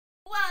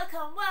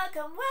Welcome,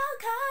 welcome, welcome.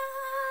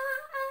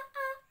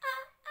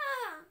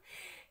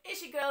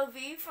 It's your girl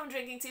V from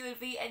Drinking Tea with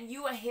V, and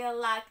you are here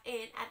locked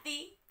in at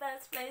the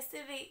best place to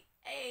be.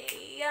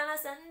 Hey, on a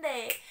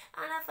Sunday,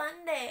 on a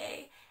fun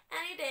day,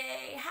 any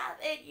day, have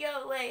it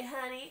your way,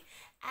 honey.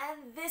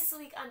 And this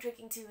week on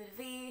Drinking Tea with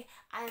V,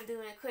 I am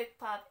doing a quick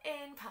pop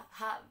in, pop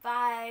hop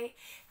by,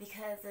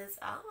 because it's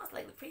almost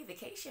like the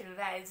pre-vacation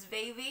vibes,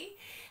 baby.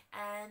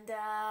 And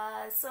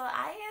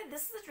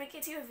this is a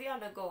Drinking Tea with V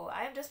on the go.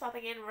 I am just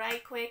popping in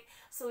right quick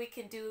so we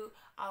can do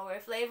our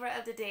flavor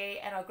of the day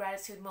and our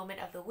gratitude moment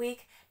of the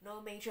week.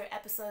 No major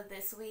episode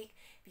this week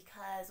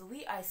because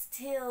we are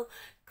still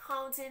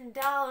counting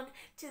down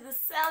to the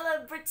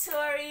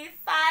celebratory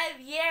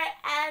 5-year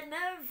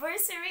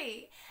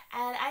anniversary,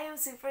 and I am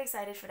super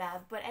excited for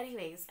that. But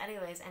anyways,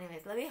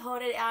 let me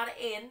hold it on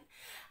in.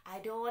 I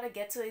don't want to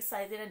get too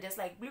excited and just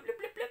like bloop bloop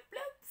bloop bloop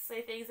bloop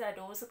say things that I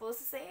don't supposed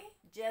to say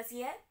just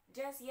yet,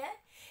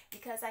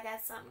 because I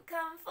got something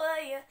come for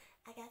you.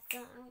 I got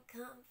something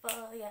come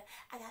for you.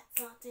 I got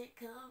something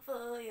come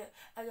for you.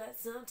 I got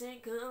something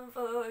come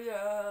for you.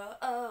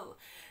 Oh,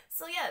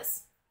 so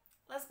yes,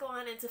 let's go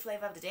on into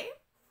flavor of the day.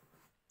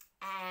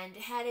 And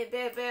had it,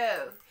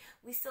 boo.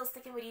 We still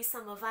sticking with these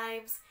summer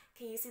vibes.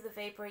 Can you see the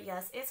vapor?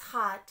 Yes, it's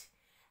hot,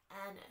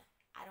 and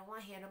I don't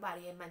want to hear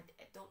nobody in my.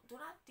 Do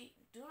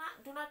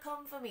not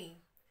come for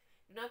me.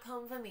 Do not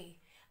come for me.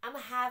 I'm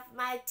gonna have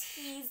my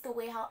teas the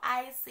way how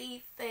I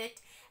see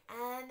fit.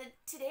 And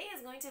today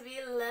is going to be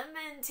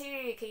lemon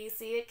tea. Can you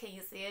see it? Can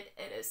you see it?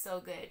 It is so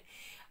good.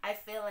 I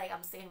feel like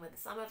I'm staying with the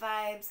summer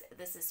vibes.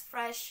 This is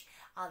fresh.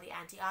 All the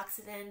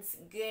antioxidants,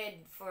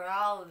 good for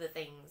all the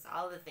things.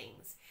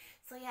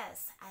 So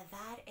yes,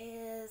 that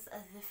is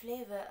the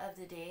flavor of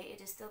the day.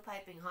 It is still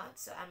piping hot,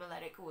 so I'm gonna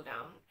let it cool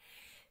down.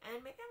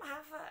 And maybe I'm gonna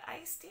have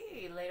iced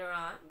tea later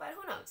on, but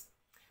who knows?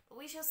 But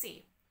we shall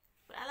see.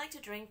 But I like to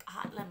drink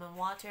hot lemon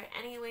water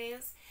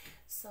anyways.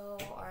 So,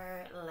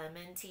 or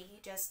lemon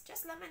tea,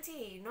 just lemon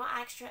tea. No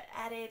extra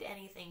added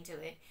anything to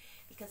it,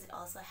 because it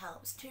also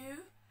helps to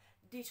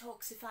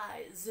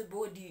detoxify the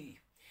body.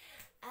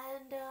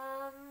 And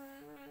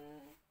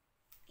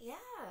yeah.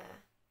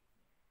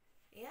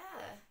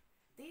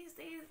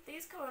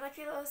 These corona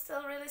kilos are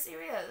still really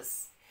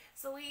serious.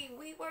 So we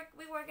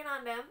working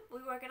on them.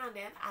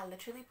 I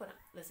literally put them.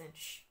 Listen,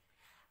 shh.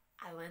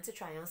 I went to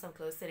try on some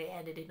clothes today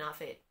and it did not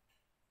fit.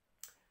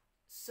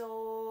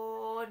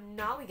 So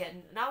now I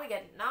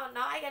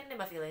getting in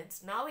my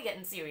feelings. Now we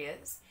getting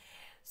serious.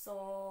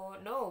 So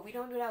no, we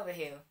don't do that over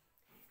here.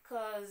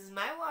 Cause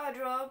my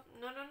wardrobe,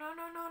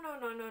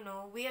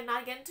 no. We are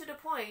not getting to the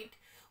point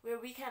where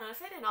we cannot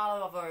fit in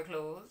all of our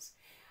clothes.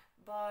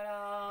 But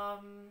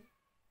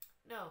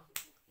no,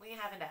 we ain't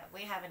having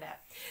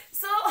that.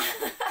 So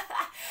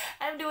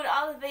I'm doing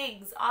all the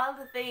things.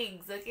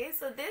 Okay,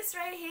 so this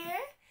right here,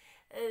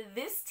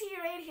 this tea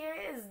right here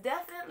is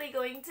definitely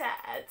going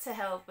to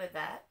help with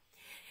that.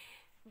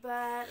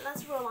 But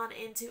let's roll on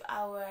into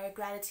our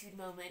gratitude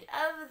moment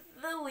of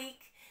the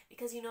week,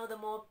 because you know, the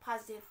more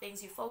positive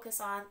things you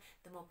focus on,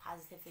 the more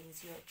positive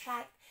things you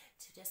attract,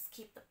 to just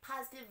keep the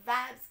positive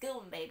vibes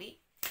going, baby.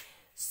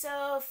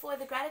 So for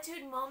the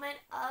gratitude moment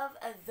of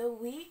the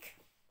week,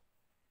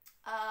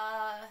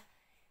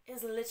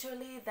 is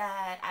literally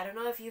that, I don't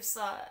know if you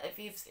saw, I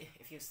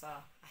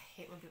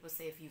hate when people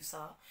say if you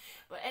saw,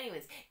 but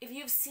anyways, if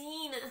you've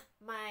seen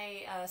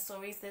my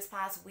stories this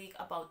past week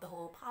about the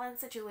whole pollen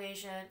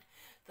situation,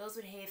 those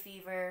with hay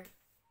fever,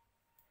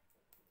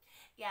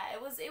 yeah,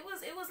 it was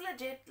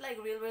legit, like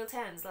real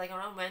tense, like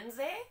around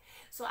Wednesday.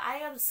 So I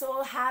am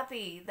so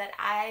happy that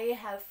I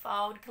have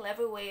found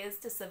clever ways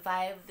to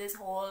survive this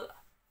whole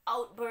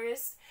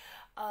outburst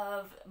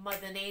of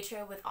Mother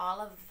Nature with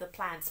all of the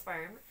plant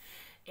sperm,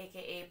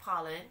 aka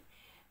pollen.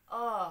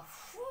 Oh,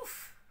 whew.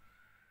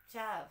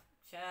 Ciao.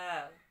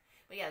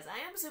 But yes,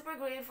 I am super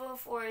grateful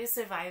for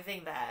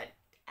surviving that.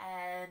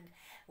 And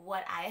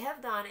what I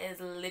have done is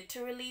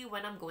literally,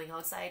 when I'm going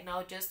outside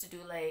now just to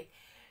do like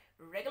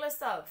regular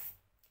stuff,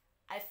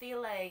 I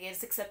feel like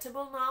it's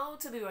acceptable now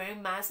to be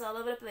wearing masks all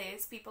over the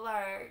place. People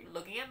are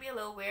looking at me a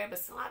little weird, but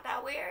still not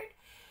that weird.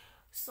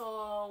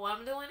 So what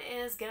I'm doing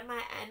is getting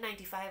my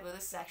N95, but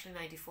this is actually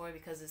 94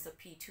 because it's a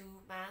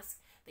P2 mask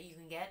that you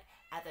can get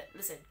at the,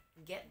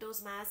 get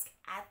those masks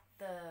at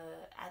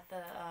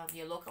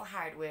your local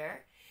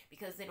hardware,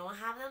 because they don't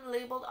have them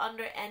labeled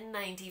under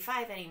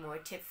N95 anymore.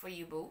 Tip for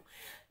you, boo.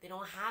 They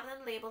don't have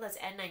them labeled as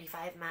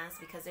N95 masks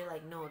because they're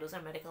like, no, those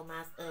are medical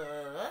masks.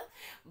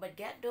 But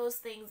get those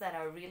things that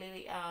are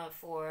really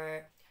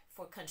for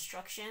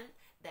construction,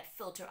 that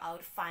filter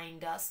out fine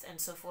dust and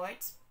so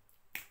forth.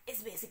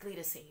 It's basically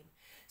the same.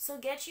 So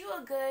get you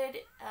a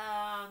good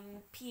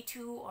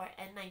P2 or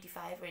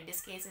N95, or in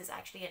this case it's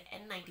actually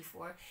an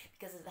N94,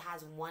 because it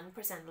has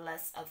 1%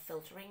 less of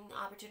filtering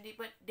opportunity,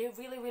 but they're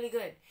really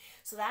good.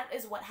 So that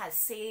is what has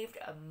saved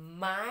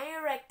my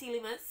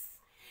rectilimus,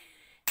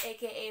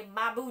 aka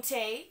my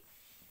booty.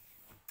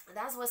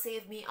 That's what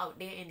saved me out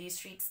there in these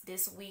streets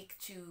this week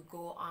to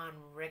go on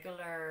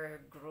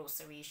regular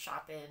grocery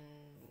shopping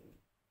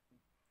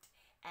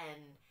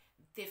and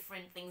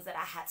different things that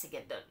I had to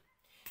get done,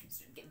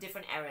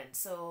 different errands.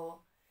 So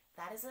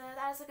that is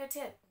a good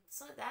tip.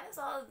 So that is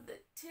all.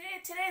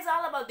 Today is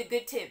all about the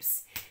good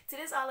tips.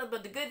 Today's all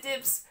about the good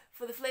tips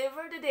for the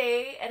flavor of the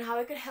day and how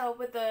it could help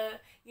with the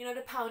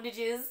the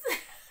poundages,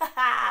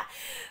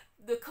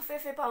 the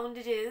coffee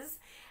poundages,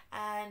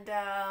 and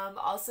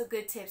also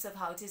good tips of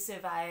how to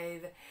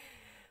survive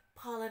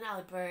pollen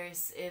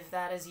outbursts if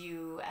that is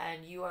you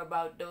and you are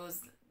about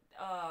those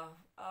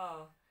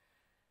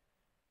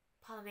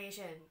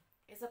pollination.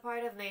 It's a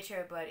part of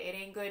nature, but it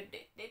ain't good.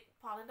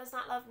 Pollen does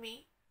not love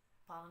me.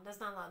 Pollen does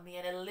not love me.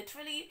 And it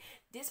literally,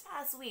 this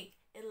past week,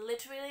 it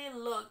literally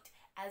looked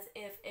as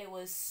if it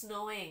was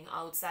snowing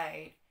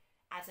outside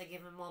at a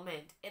given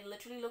moment. It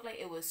literally looked like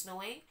it was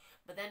snowing,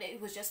 but then it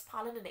was just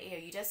pollen in the air.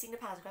 You just seen the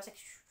passing clouds, like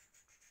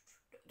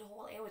the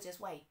whole air was just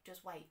white,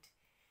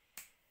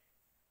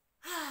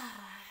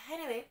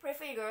 Anyway, pray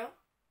for you, girl.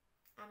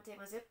 I'm gonna take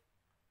my sip.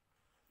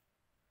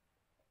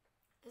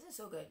 This is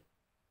so good.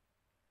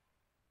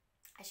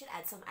 I should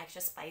add some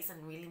extra spice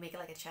and really make it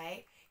like a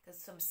chai, because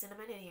some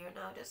cinnamon in here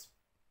now, just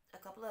a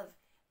couple of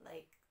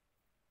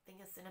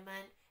thing of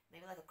cinnamon,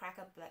 maybe like a crack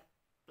of black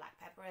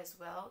pepper as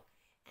well,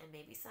 and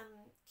maybe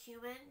some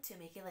cumin to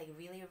make it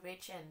really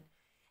rich, and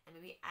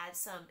maybe add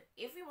some,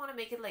 if we want to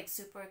make it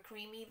super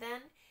creamy,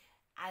 then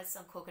add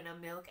some coconut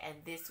milk,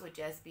 and this would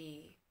just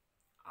be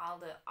all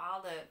the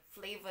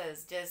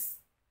flavors just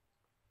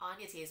on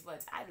your taste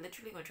buds. I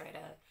literally gonna try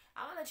that.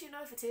 I'm gonna let you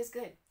know if it tastes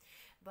good.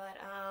 But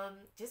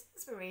just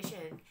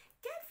inspiration.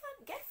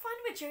 Get fun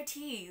with your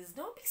teas.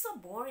 Don't be so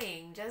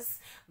boring. Just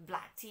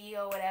black tea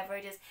or whatever.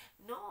 Just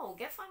no.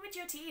 Get fun with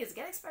your teas.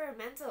 Get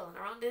experimental. And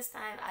around this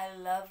time, I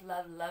love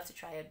to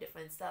try out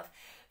different stuff,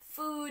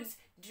 foods,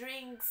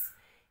 drinks.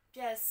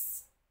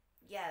 Just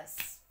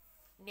yes,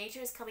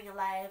 nature is coming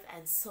alive,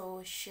 and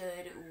so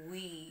should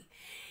we.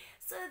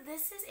 So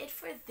this is it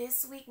for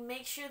this week.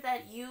 Make sure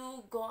that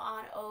you go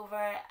on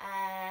over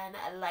and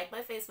like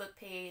my Facebook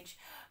page.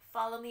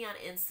 Follow me on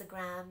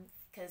Instagram,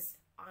 because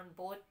on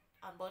both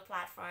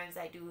platforms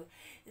I do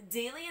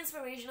daily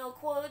inspirational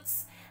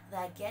quotes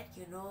that get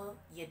your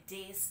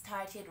day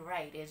started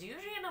right. It's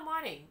usually in the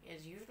morning.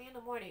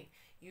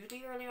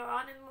 Usually earlier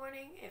on in the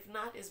morning. If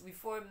not, it's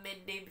before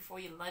midday, before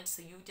your lunch.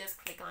 So you just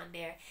click on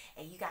there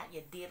and you got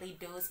your daily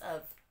dose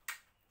of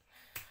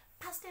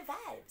positive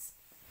vibes.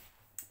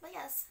 But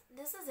yes,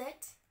 this is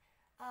it.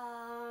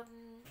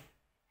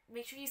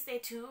 Make sure you stay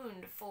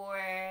tuned for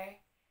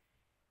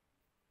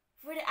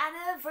the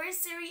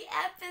anniversary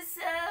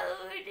episode.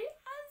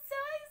 I'm so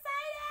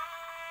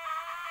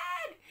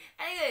excited.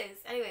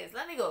 Anyways,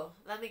 let me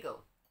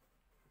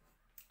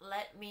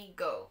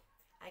go.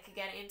 I could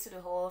get into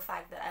the whole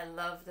fact that I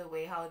love the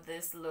way how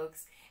this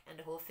looks and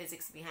the whole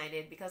physics behind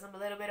it, because I'm a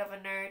little bit of a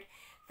nerd.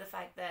 The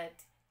fact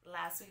that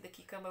last week the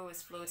cucumber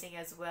was floating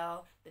as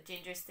well, the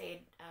ginger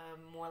stayed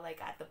more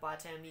at the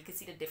bottom. You could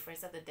see the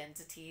difference of the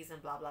densities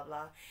and blah blah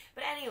blah.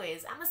 But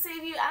anyways, I'm gonna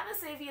save you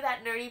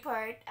that nerdy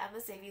part. I'm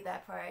gonna save you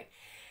that part.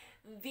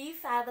 Be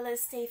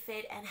fabulous, stay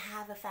fit, and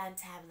have a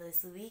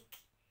fantabulous week.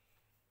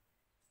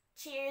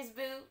 Cheers,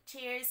 boo.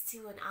 Cheers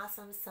to an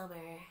awesome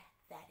summer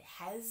that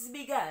has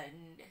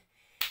begun.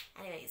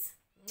 Anyways,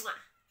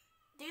 mwah.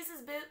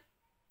 Deuces, boo.